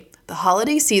The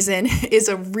holiday season is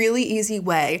a really easy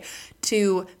way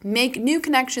to make new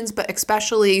connections, but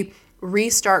especially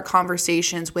restart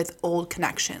conversations with old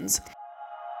connections.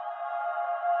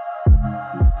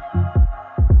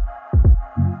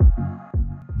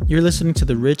 You're listening to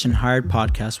the Rich and Hired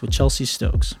podcast with Chelsea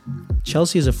Stokes.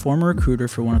 Chelsea is a former recruiter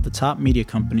for one of the top media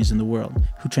companies in the world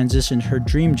who transitioned her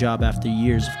dream job after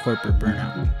years of corporate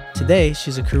burnout. Today,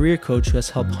 she's a career coach who has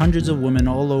helped hundreds of women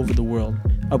all over the world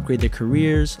upgrade their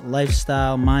careers,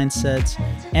 lifestyle, mindsets,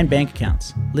 and bank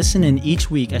accounts. Listen in each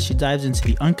week as she dives into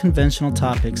the unconventional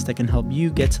topics that can help you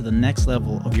get to the next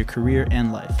level of your career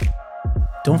and life.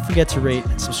 Don't forget to rate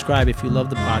and subscribe if you love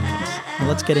the podcast. Now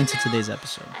let's get into today's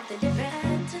episode.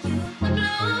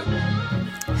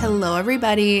 Hello,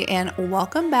 everybody, and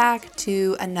welcome back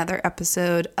to another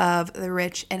episode of the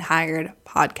Rich and Hired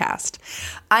podcast.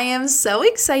 I am so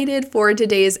excited for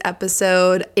today's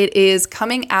episode. It is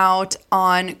coming out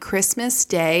on Christmas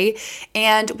Day,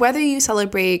 and whether you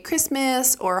celebrate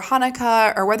Christmas or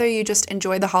Hanukkah or whether you just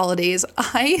enjoy the holidays,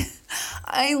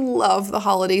 I love the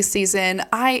holiday season.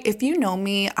 If you know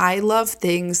me, I love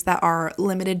things that are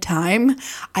limited time.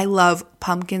 I love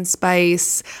pumpkin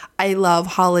spice. I love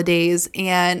holidays,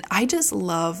 and I just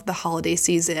love the holiday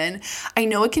season. I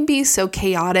know it can be so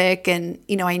chaotic, and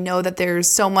I know that there's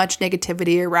so much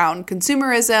negativity around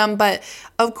consumerism, but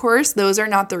of course, those are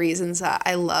not the reasons that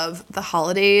I love the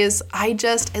holidays. I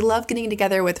love getting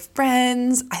together with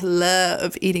friends. I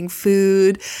love eating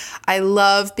food. I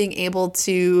love being able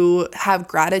to have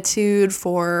gratitude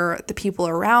for the people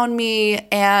around me.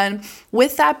 And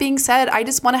with that being said, I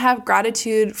just want to have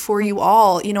gratitude for you all.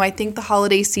 I think the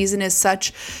holiday season is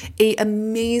such an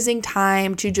amazing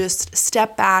time to just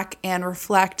step back and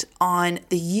reflect on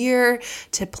the year,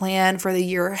 to plan for the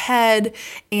year ahead.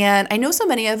 And I know so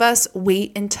many of us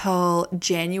wait until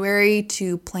January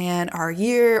to plan our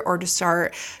year or to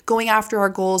start going after our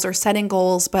goals or setting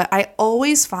goals, but I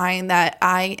always find that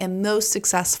I am most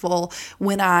successful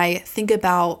when I think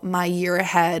about my year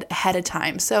ahead of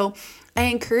time. So I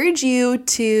encourage you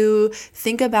to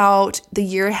think about the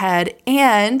year ahead,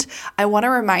 and I want to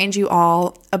remind you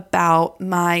all about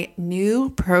my new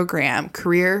program,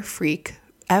 Career Freq,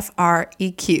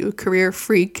 FREQ, Career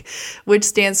Freq, which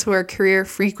stands for Career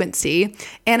Frequency,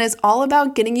 and is all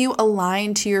about getting you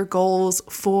aligned to your goals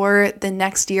for the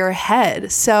next year ahead.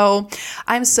 So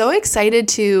I'm so excited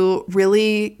to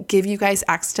really give you guys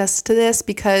access to this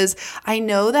because I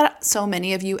know that so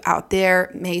many of you out there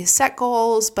may set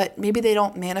goals, but maybe they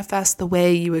don't manifest the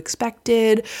way you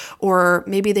expected, or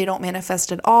maybe they don't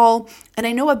manifest at all. And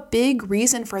I know a big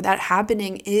reason for that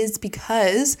happening is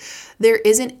because there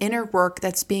isn't inner work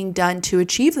that's being done to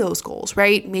achieve those goals,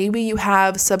 right? Maybe you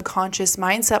have subconscious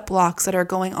mindset blocks that are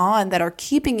going on that are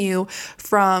keeping you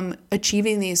from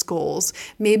achieving these goals.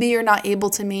 Maybe you're not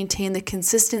able to maintain the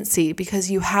consistency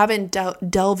because you haven't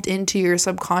delved into your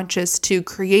subconscious to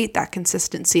create that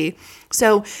consistency.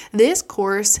 So this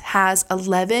course has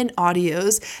 11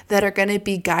 audios that are going to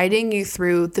be guiding you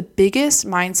through the biggest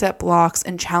mindset blocks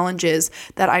and challenges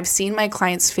that I've seen my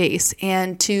clients face,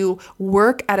 and to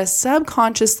work at a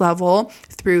subconscious level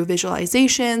through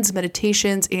visualizations,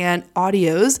 meditations, and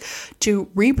audios to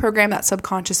reprogram that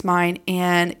subconscious mind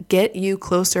and get you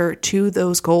closer to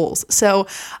those goals. So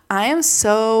I am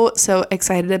so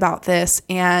excited about this,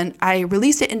 and I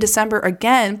released it in December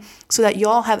again so that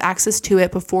y'all have access to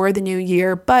it before the new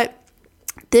year. But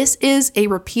this is a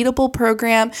repeatable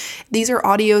program. These are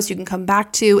audios you can come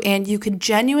back to, and you can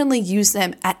genuinely use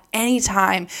them at any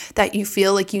time that you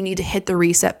feel like you need to hit the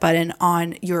reset button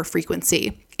on your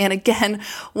frequency. And again,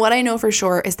 what I know for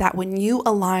sure is that when you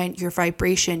align your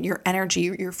vibration, your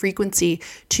energy, your frequency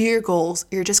to your goals,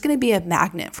 you're just going to be a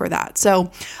magnet for that.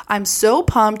 So I'm so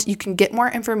pumped. You can get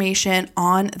more information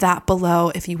on that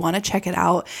below if you want to check it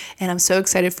out. And I'm so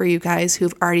excited for you guys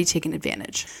who've already taken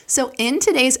advantage. So in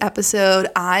today's episode,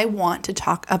 I want to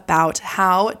talk about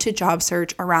how to job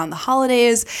search around the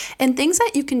holidays and things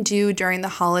that you can do during the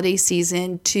holiday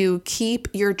season to keep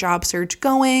your job search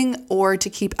going or to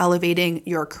keep elevating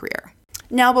your career.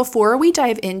 Now, before we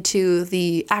dive into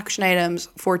the action items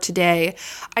for today,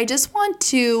 I just want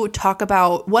to talk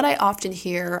about what I often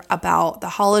hear about the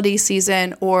holiday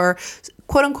season or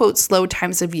quote unquote slow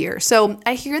times of year. So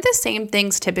I hear the same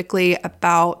things typically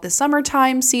about the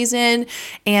summertime season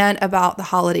and about the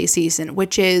holiday season,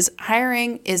 which is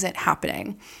hiring isn't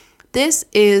happening. This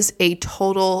is a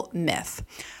total myth.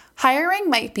 Hiring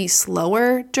might be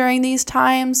slower during these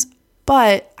times,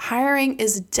 but hiring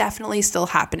is definitely still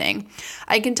happening.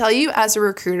 I can tell you as a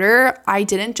recruiter, I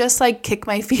didn't just kick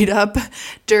my feet up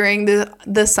during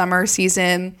the summer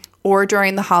season or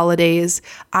during the holidays,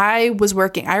 I was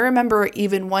working. I remember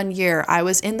even one year I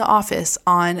was in the office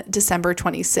on December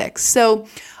 26th. So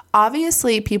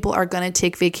obviously, people are going to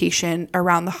take vacation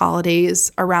around the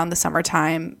holidays, around the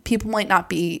summertime. People might not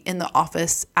be in the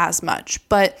office as much,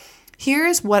 but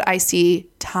here's what I see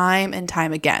time and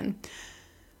time again.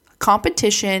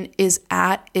 Competition is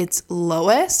at its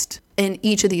lowest in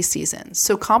each of these seasons.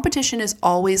 So competition is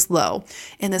always low.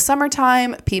 In the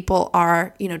summertime, people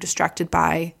are, distracted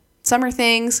by summer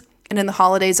things. And in the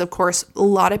holidays, of course, a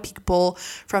lot of people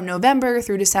from November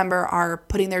through December are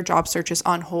putting their job searches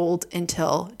on hold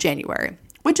until January,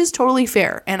 which is totally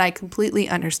fair, and I completely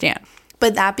understand.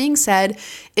 But that being said,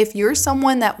 if you're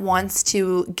someone that wants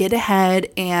to get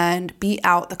ahead and beat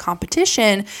out the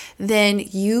competition, then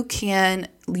you can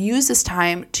use this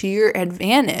time to your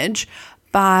advantage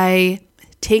by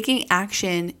taking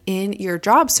action in your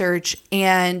job search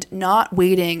and not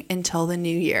waiting until the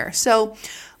new year. So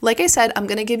like I said, I'm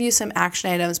going to give you some action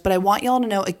items, but I want y'all to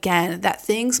know again that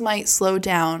things might slow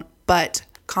down, but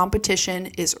competition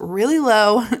is really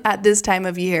low at this time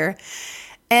of year.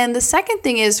 And the second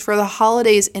thing is for the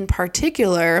holidays in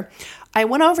particular, I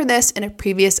went over this in a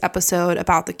previous episode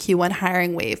about the Q1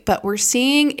 hiring wave, but we're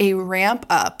seeing a ramp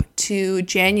up to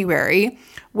January,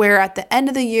 where at the end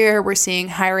of the year, we're seeing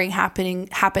hiring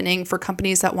happening for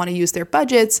companies that want to use their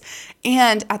budgets.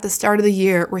 And at the start of the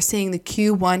year, we're seeing the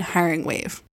Q1 hiring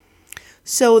wave.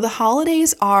 So the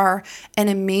holidays are an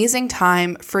amazing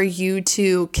time for you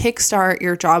to kickstart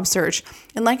your job search.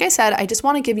 And like I said, I just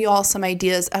want to give you all some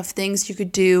ideas of things you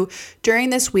could do during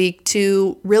this week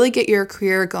to really get your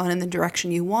career going in the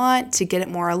direction you want, to get it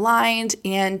more aligned,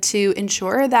 and to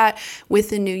ensure that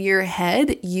with the new year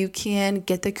ahead, you can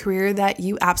get the career that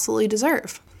you absolutely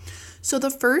deserve. So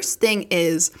the first thing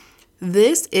is,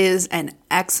 this is an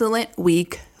excellent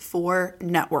week for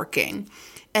networking.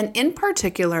 And in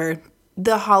particular,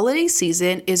 the holiday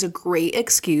season is a great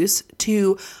excuse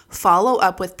to follow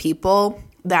up with people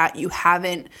that you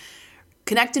haven't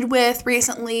connected with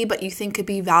recently, but you think could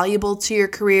be valuable to your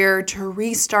career, to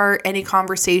restart any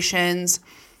conversations.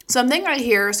 Something I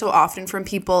hear so often from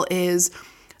people is,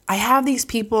 I have these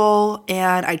people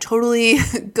and I totally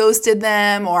ghosted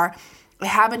them, or I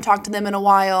haven't talked to them in a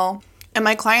while. And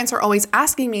my clients are always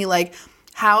asking me, like,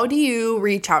 how do you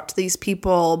reach out to these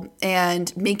people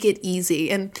and make it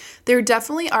easy? And there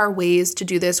definitely are ways to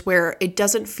do this where it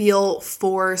doesn't feel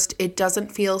forced, it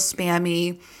doesn't feel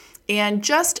spammy. And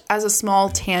just as a small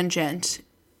tangent,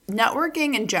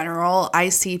 networking in general, I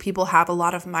see people have a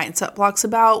lot of mindset blocks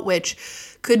about, which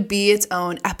could be its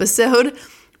own episode.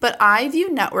 But I view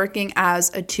networking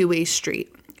as a two-way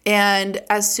street. And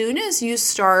as soon as you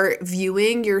start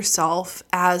viewing yourself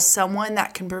as someone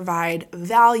that can provide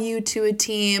value to a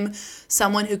team,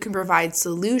 someone who can provide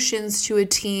solutions to a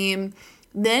team,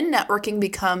 then networking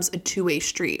becomes a two-way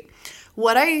street.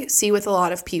 What I see with a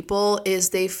lot of people is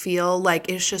they feel like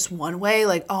it's just one way,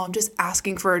 like, oh, I'm just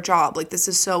asking for a job. Like, this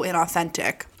is so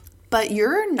inauthentic. But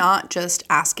you're not just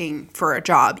asking for a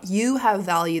job. You have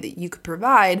value that you could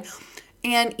provide.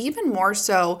 And even more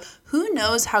so, who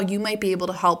knows how you might be able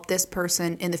to help this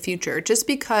person in the future? Just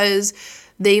because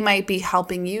they might be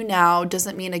helping you now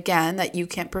doesn't mean, again, that you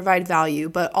can't provide value,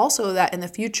 but also that in the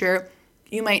future,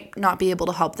 you might not be able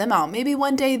to help them out. Maybe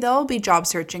one day they'll be job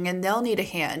searching and they'll need a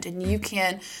hand, and you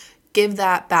can give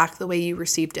that back the way you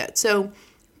received it. So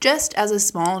just as a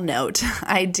small note,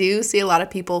 I do see a lot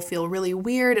of people feel really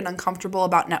weird and uncomfortable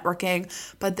about networking,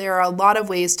 but there are a lot of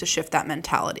ways to shift that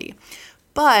mentality.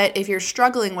 But if you're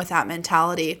struggling with that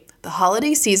mentality, the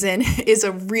holiday season is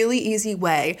a really easy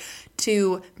way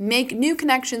to make new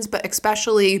connections, but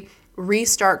especially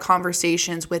restart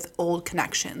conversations with old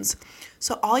connections.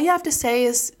 So all you have to say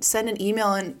is send an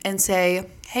email and say,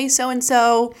 hey,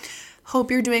 so-and-so, hope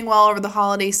you're doing well over the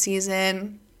holiday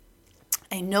season.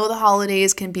 I know the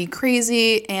holidays can be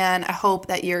crazy, and I hope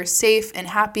that you're safe and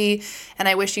happy, and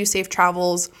I wish you safe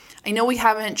travels. I know we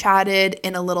haven't chatted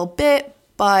in a little bit,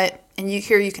 and you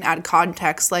can add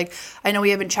context. Like, I know we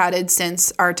haven't chatted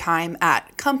since our time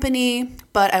at company,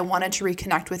 but I wanted to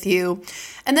reconnect with you.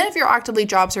 And then if you're actively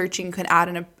job searching, you can add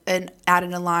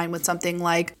in a line with something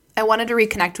like, I wanted to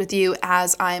reconnect with you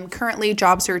as I'm currently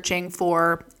job searching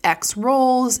for X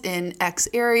roles in X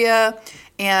area,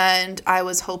 and I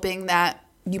was hoping that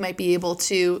you might be able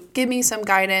to give me some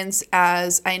guidance,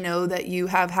 as I know that you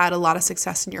have had a lot of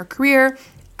success in your career.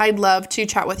 I'd love to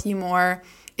chat with you more.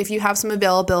 If you have some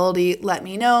availability, let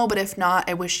me know. But if not,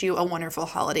 I wish you a wonderful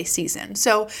holiday season.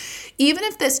 So even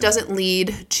if this doesn't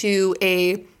lead to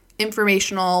a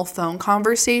informational phone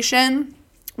conversation,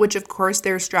 which of course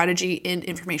there's strategy in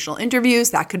informational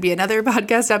interviews, that could be another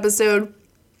podcast episode.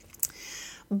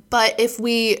 But if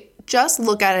we just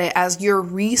look at it as you're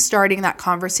restarting that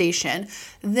conversation,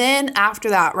 then after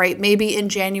that, right, maybe in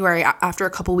January, after a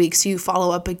couple weeks, you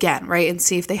follow up again, right, and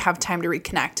see if they have time to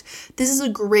reconnect. This is a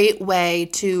great way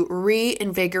to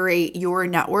reinvigorate your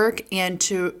network and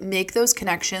to make those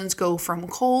connections go from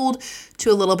cold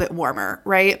to a little bit warmer,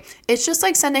 right? It's just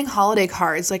like sending holiday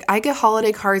cards. Like I get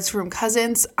holiday cards from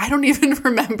cousins I don't even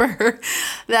remember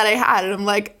that I had. And I'm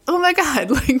like, oh my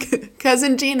God, like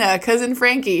cousin Gina, cousin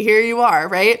Frankie, here you are,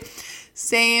 right?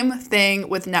 Same thing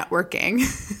with networking.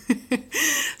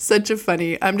 Such a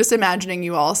funny, I'm just imagining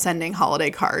you all sending holiday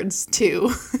cards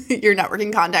to your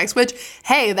networking contacts, which,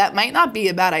 hey, that might not be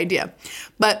a bad idea.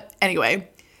 But anyway,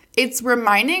 it's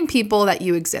reminding people that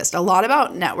you exist. A lot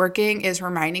about networking is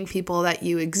reminding people that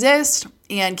you exist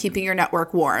and keeping your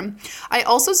network warm. I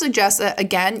also suggest that,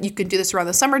 again, you can do this around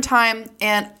the summertime.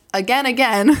 And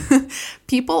again,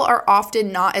 people are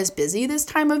often not as busy this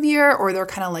time of year, or they're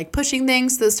kind of like pushing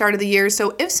things to the start of the year.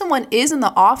 So if someone is in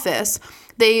the office,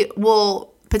 they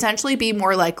will potentially be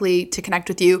more likely to connect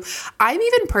with you. I've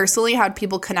even personally had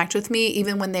people connect with me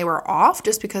even when they were off,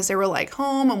 just because they were like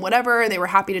home and whatever, they were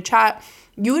happy to chat.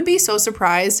 You would be so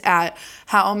surprised at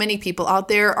how many people out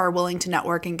there are willing to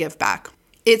network and give back.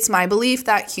 It's my belief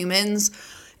that humans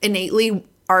innately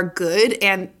are good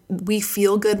and we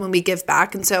feel good when we give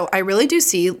back. And so I really do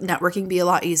see networking be a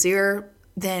lot easier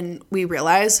than we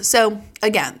realize. So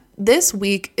again, this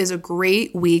week is a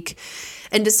great week,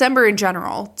 and December in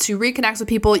general, to reconnect with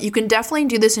people. You can definitely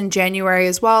do this in January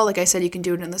as well. Like I said, you can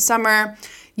do it in the summer.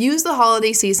 Use the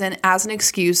holiday season as an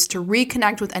excuse to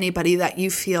reconnect with anybody that you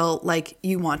feel like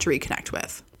you want to reconnect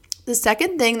with. The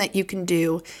second thing that you can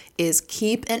do is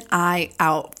keep an eye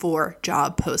out for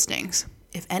job postings.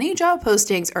 If any job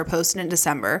postings are posted in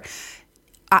December,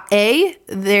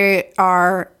 they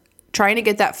are trying to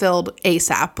get that filled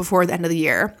ASAP before the end of the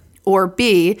year, or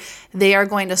B, they are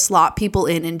going to slot people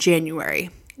in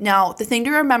January. Now, the thing to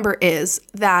remember is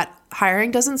that hiring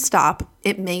doesn't stop.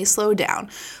 It may slow down.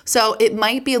 So it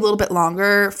might be a little bit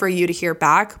longer for you to hear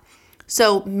back.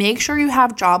 So make sure you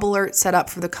have job alerts set up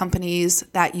for the companies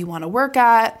that you want to work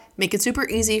at. Make it super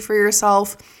easy for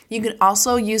yourself. You can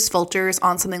also use filters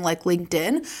on something like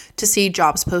LinkedIn to see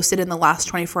jobs posted in the last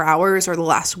 24 hours or the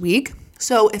last week.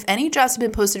 So if any jobs have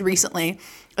been posted recently,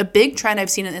 a big trend I've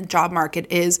seen in the job market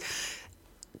is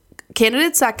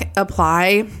candidates that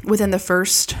apply within the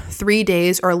first 3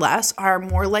 days or less are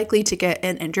more likely to get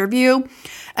an interview.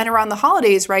 And around the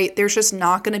holidays, right, there's just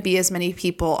not going to be as many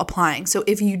people applying. So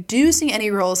if you do see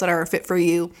any roles that are a fit for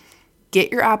you,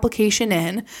 get your application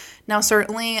in. Now,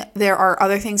 certainly there are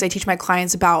other things I teach my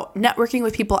clients about networking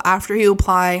with people after you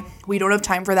apply. We don't have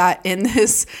time for that in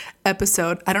this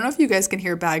episode. I don't know if you guys can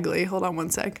hear Bagley. Hold on one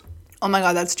sec. Oh my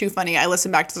God, that's too funny. I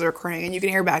listened back to the recording and you can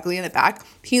hear Bagley in the back.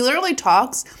 He literally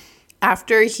talks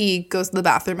after he goes to the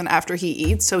bathroom and after he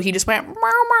eats. So he just went, meow,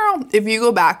 meow. If you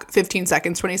go back 15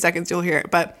 seconds, 20 seconds, you'll hear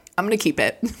it, but I'm going to keep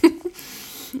it.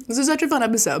 This is such a fun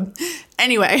episode.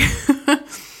 Anyway,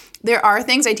 there are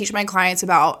things I teach my clients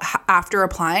about after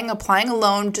applying. Applying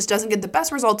alone just doesn't get the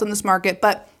best results in this market.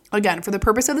 But again, for the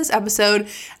purpose of this episode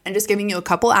and just giving you a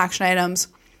couple action items,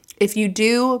 if you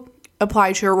do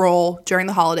apply to a role during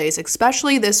the holidays,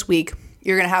 especially this week,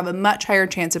 you're going to have a much higher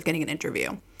chance of getting an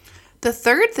interview. The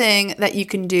third thing that you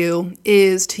can do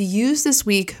is to use this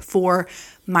week for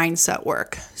mindset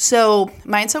work. So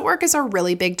mindset work is a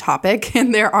really big topic,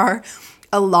 and there are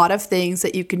a lot of things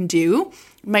that you can do.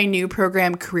 My new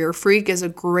program, Career Freak, is a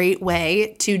great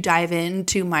way to dive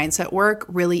into mindset work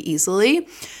really easily.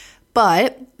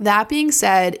 But that being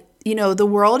said, you know, the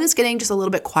world is getting just a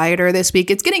little bit quieter this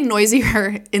week. It's getting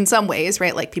noisier in some ways,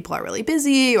 right? Like people are really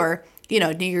busy, or, you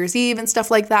know, New Year's Eve and stuff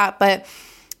like that. But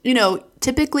you know,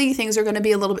 typically things are going to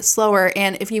be a little bit slower.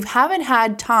 And if you haven't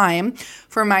had time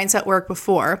for mindset work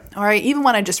before, or I even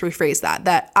want to just rephrase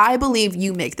that I believe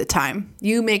you make the time.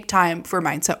 You make time for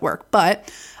mindset work.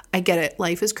 But I get it.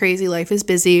 Life is crazy. Life is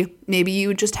busy. Maybe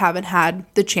you just haven't had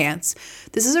the chance.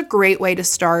 This is a great way to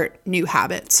start new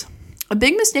habits. A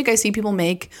big mistake I see people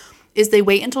make is they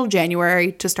wait until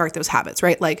January to start those habits,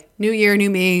 right? Like new year,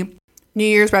 new me, New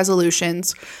Year's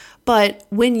resolutions. But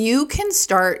when you can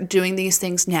start doing these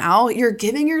things now, you're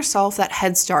giving yourself that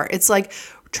head start. It's like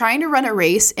trying to run a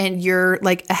race and you're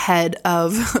like ahead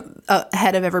of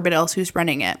everybody else who's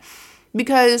running it.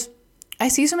 Because I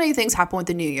see so many things happen with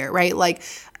the new year, right? Like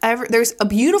there's a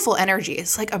beautiful energy.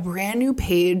 It's like a brand new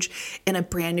page in a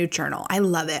brand new journal. I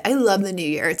love it. I love the new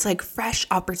year. It's like fresh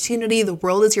opportunity. The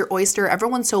world is your oyster.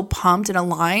 Everyone's so pumped and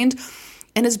aligned,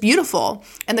 and it's beautiful.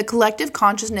 And the collective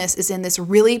consciousness is in this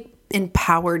really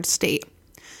empowered state.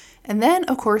 And then,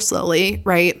 of course, slowly,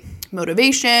 right,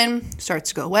 motivation starts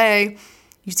to go away.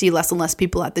 You see less and less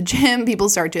people at the gym. People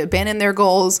start to abandon their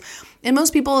goals. And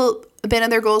most people abandon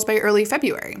their goals by early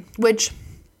February, which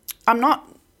I'm not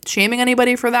shaming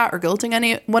anybody for that or guilting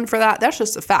anyone for that. That's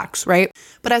just the facts, right?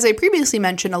 But as I previously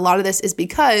mentioned, a lot of this is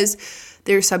because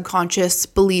there's subconscious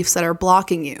beliefs that are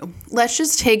blocking you. Let's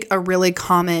just take a really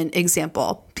common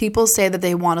example. People say that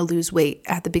they want to lose weight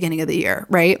at the beginning of the year,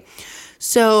 right?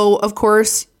 So, of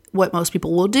course, what most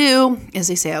people will do is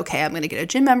they say, okay, I'm going to get a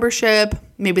gym membership.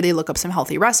 Maybe they look up some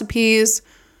healthy recipes.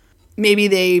 Maybe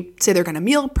they say they're going to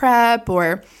meal prep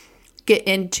or get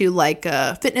into like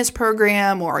a fitness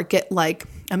program or get like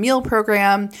a meal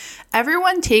program.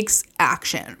 Everyone takes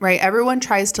action, right? Everyone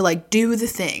tries to like do the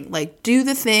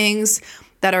things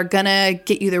that are going to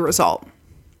get you the result.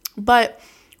 But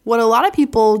what a lot of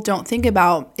people don't think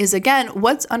about is, again,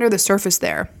 what's under the surface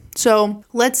there. So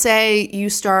let's say you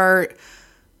start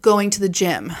going to the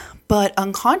gym, but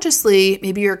unconsciously,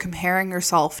 maybe you're comparing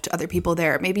yourself to other people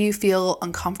there. Maybe you feel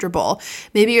uncomfortable.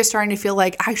 Maybe you're starting to feel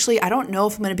like, actually, I don't know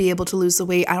if I'm going to be able to lose the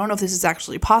weight. I don't know if this is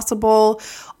actually possible.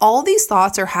 All these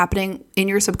thoughts are happening in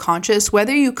your subconscious,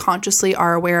 whether you consciously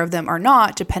are aware of them or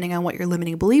not, depending on what your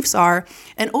limiting beliefs are.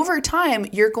 And over time,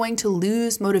 you're going to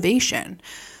lose motivation.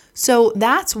 So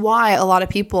that's why a lot of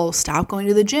people stop going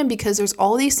to the gym, because there's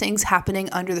all these things happening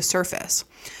under the surface.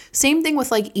 Same thing with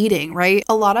like eating, right?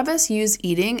 A lot of us use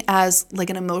eating as like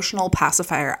an emotional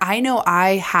pacifier. I know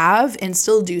I have and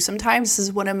still do sometimes. This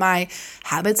is one of my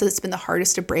habits that's been the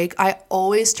hardest to break. I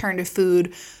always turn to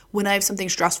food when I have something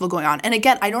stressful going on. And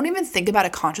again, I don't even think about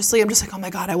it consciously. I'm just like, oh my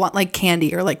God, I want like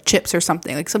candy or like chips or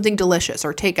something, like something delicious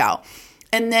or takeout.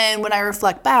 And then when I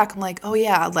reflect back, I'm like, oh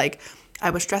yeah, like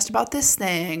I was stressed about this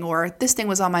thing or this thing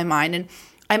was on my mind. And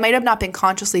I might have not been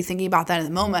consciously thinking about that in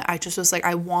the moment. I just was like,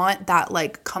 I want that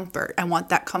like comfort. I want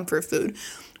that comfort food,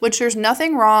 which there's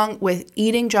nothing wrong with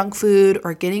eating junk food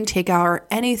or getting takeout or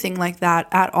anything like that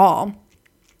at all.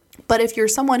 But if you're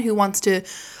someone who wants to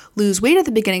lose weight at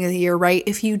the beginning of the year, right?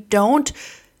 If you don't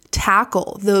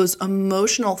tackle those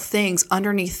emotional things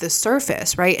underneath the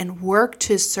surface, right? And work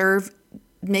to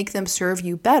make them serve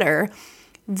you better,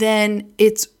 then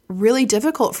it's really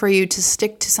difficult for you to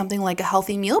stick to something like a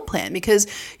healthy meal plan, because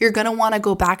you're going to want to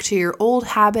go back to your old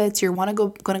habits. You're going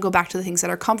to go back to the things that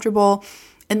are comfortable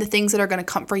and the things that are going to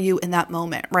comfort you in that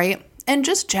moment, right? And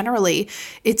just generally,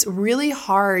 it's really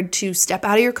hard to step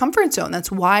out of your comfort zone.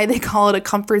 That's why they call it a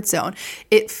comfort zone.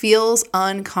 It feels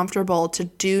uncomfortable to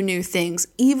do new things,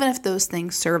 even if those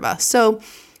things serve us. So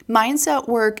mindset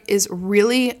work is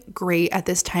really great at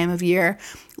this time of year.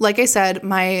 Like I said,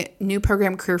 my new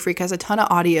program, Career Freak, has a ton of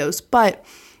audios, but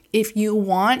if you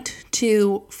want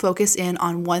to focus in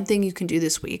on one thing you can do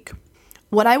this week,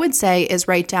 what I would say is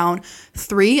write down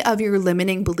 3 of your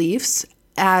limiting beliefs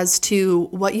as to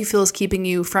what you feel is keeping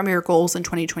you from your goals in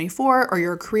 2024 or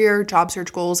your career job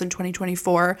search goals in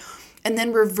 2024. And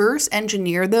then reverse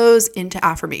engineer those into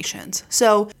affirmations.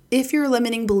 So if your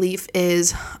limiting belief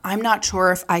is, I'm not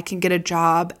sure if I can get a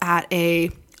job at a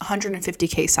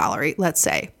 $150K salary, let's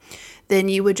say, then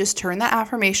you would just turn that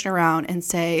affirmation around and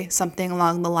say something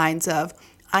along the lines of,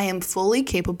 I am fully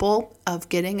capable of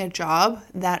getting a job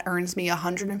that earns me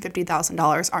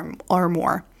 $150,000 or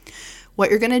more. What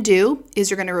you're going to do is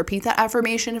you're going to repeat that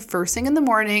affirmation first thing in the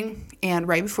morning and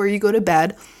right before you go to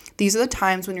bed. These are the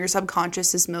times when your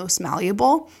subconscious is most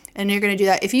malleable, and you're going to do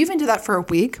that. If you even do that for a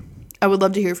week, I would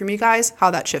love to hear from you guys how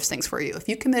that shifts things for you. If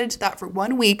you committed to that for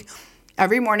 1 week,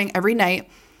 every morning, every night,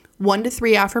 1 to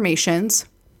 3 affirmations,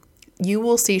 you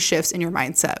will see shifts in your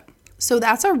mindset. So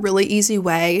that's a really easy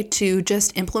way to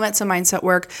just implement some mindset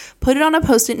work. Put it on a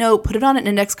Post-it note, put it on an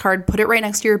index card, put it right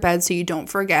next to your bed so you don't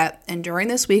forget. And during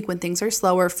this week, when things are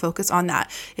slower, focus on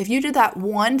that. If you did that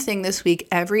one thing this week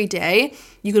every day,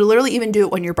 you could literally even do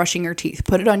it when you're brushing your teeth.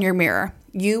 Put it on your mirror.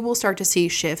 You will start to see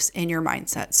shifts in your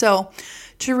mindset. So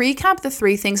to recap the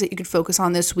 3 things that you could focus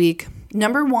on this week,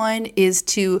 number 1 is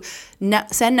to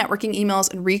send networking emails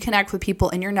and reconnect with people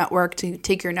in your network to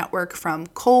take your network from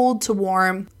cold to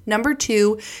warm. Number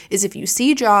 2 is if you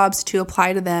see jobs, to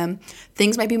apply to them.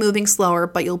 Things might be moving slower,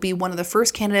 but you'll be one of the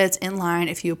first candidates in line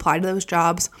if you apply to those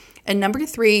jobs. And number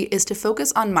 3 is to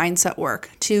focus on mindset work,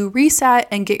 to reset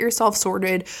and get yourself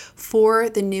sorted for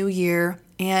the new year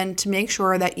and to make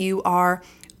sure that you are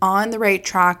on the right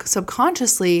track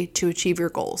subconsciously to achieve your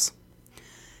goals.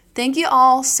 Thank you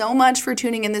all so much for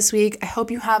tuning in this week. I hope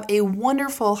you have a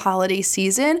wonderful holiday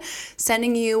season.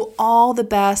 Sending you all the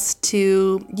best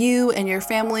to you and your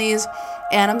families.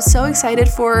 And I'm so excited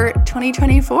for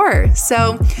 2024.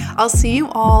 So I'll see you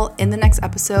all in the next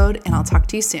episode, and I'll talk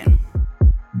to you soon.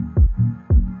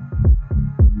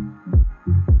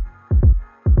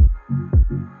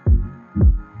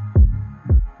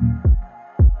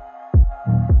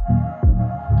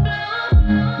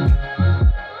 Bye.